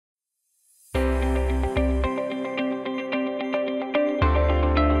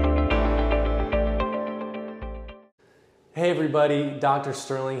Hey everybody, Dr.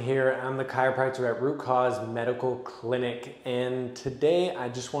 Sterling here. I'm the chiropractor at Root Cause Medical Clinic, and today I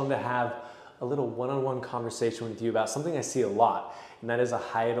just wanted to have a little one-on-one conversation with you about something I see a lot, and that is a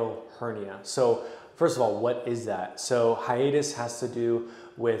hiatal hernia. So first of all, what is that? So hiatus has to do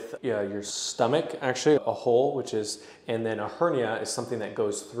with your stomach, actually a hole, and then a hernia is something that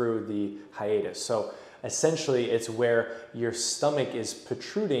goes through the hiatus. So essentially, it's where your stomach is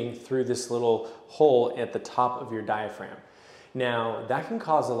protruding through this little hole at the top of your diaphragm. Now, that can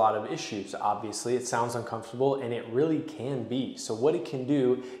cause a lot of issues, obviously. It sounds uncomfortable, and it really can be. So what it can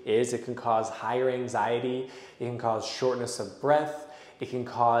do is it can cause higher anxiety, it can cause shortness of breath, it can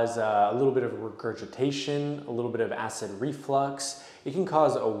cause a little bit of regurgitation, a little bit of acid reflux. It can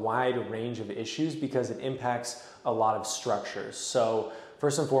cause a wide range of issues because it impacts a lot of structures. So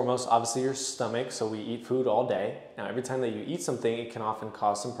first and foremost, obviously your stomach, so we eat food all day. Now every time that you eat something, it can often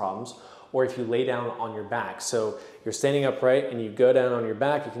cause some problems. Or if you lay down on your back. So you're standing upright and you go down on your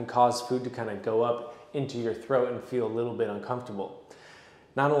back, it can cause food to kind of go up into your throat and feel a little bit uncomfortable.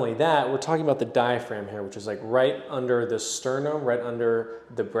 Not only that, we're talking about the diaphragm here, which is like right under the sternum, right under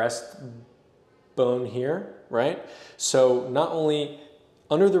the breastbone here, right? So not only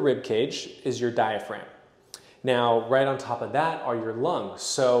under the rib cage is your diaphragm. Now, right on top of that are your lungs.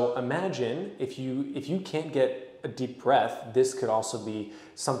 So imagine if you can't get a deep breath, this could also be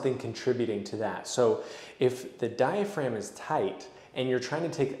something contributing to that. So if the diaphragm is tight and you're trying to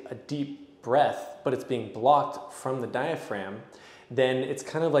take a deep breath, but it's being blocked from the diaphragm, then it's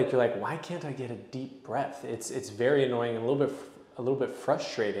kind of like you're like, why can't I get a deep breath? It's very annoying and a little bit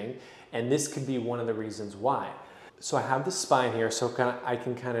frustrating, and this could be one of the reasons why. So I have the spine here, so I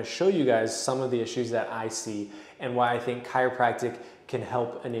can kind of show you guys some of the issues that I see and why I think chiropractic can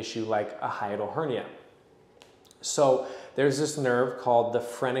help an issue like a hiatal hernia. So there's this nerve called the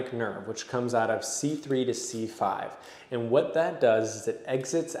phrenic nerve, which comes out of C3 to C5. And what that does is it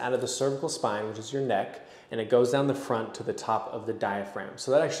exits out of the cervical spine, which is your neck, and it goes down the front to the top of the diaphragm. So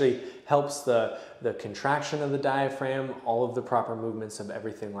that actually helps the contraction of the diaphragm, all of the proper movements of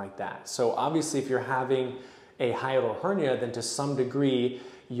everything like that. So obviously if you're having a hiatal hernia, then to some degree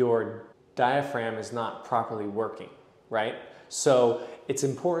your diaphragm is not properly working, right? So it's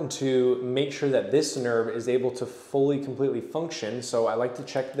important to make sure that this nerve is able to fully, completely function. So I like to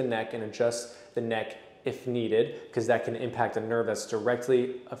check the neck and adjust the neck if needed, because that can impact a nerve that's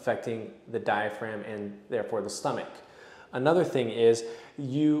directly affecting the diaphragm and therefore the stomach. Another thing is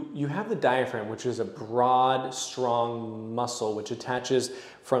you have the diaphragm, which is a broad, strong muscle which attaches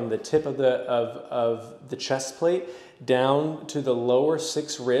from the tip of the chest plate down to the lower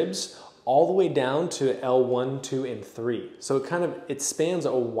 6 ribs, all the way down to L1, 2, and 3. So it spans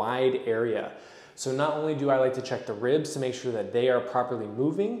a wide area. So not only do I like to check the ribs to make sure that they are properly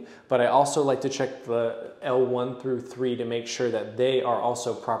moving, but I also like to check the L1 through 3 to make sure that they are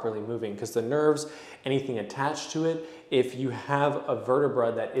also properly moving, because the nerves, anything attached to it, if you have a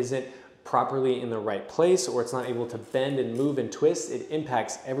vertebra that isn't properly in the right place or it's not able to bend and move and twist, it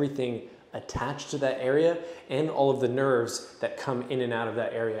impacts everything attached to that area and all of the nerves that come in and out of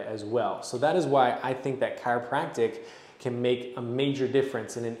that area as well. So that is why I think that chiropractic can make a major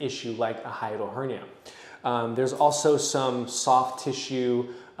difference in an issue like a hiatal hernia. There's also some soft tissue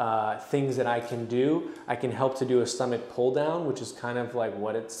things that I can do. I can help to do a stomach pull down, which is kind of like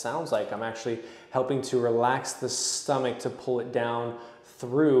what it sounds like. I'm actually helping to relax the stomach to pull it down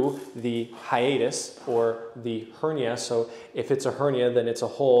through the hiatus or the hernia. So if it's a hernia, then it's a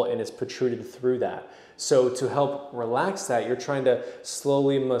hole and it's protruded through that. So to help relax that, you're trying to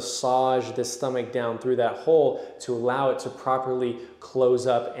slowly massage the stomach down through that hole to allow it to properly close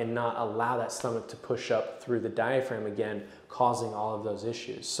up and not allow that stomach to push up through the diaphragm again, causing all of those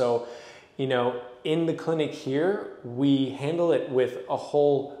issues. So, in the clinic here, we handle it with a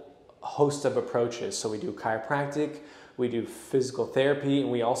whole host of approaches. So we do chiropractic, we do physical therapy,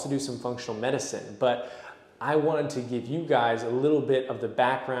 and we also do some functional medicine. But I wanted to give you guys a little bit of the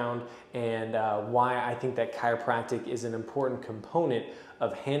background and why I think that chiropractic is an important component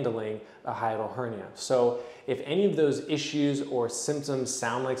of handling a hiatal hernia. So if any of those issues or symptoms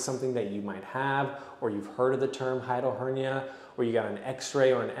sound like something that you might have, or you've heard of the term hiatal hernia, or you got an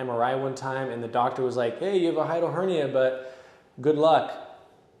x-ray or an MRI one time and the doctor was like, hey, you have a hiatal hernia, but good luck.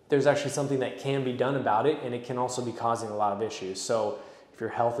 There's actually something that can be done about it, and it can also be causing a lot of issues. So if your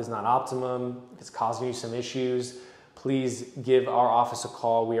health is not optimum, if it's causing you some issues, please give our office a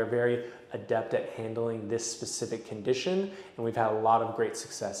call. We are very adept at handling this specific condition, and we've had a lot of great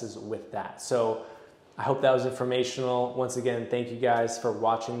successes with that. So I hope that was informational. Once again, thank you guys for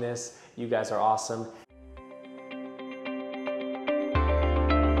watching this. You guys are awesome.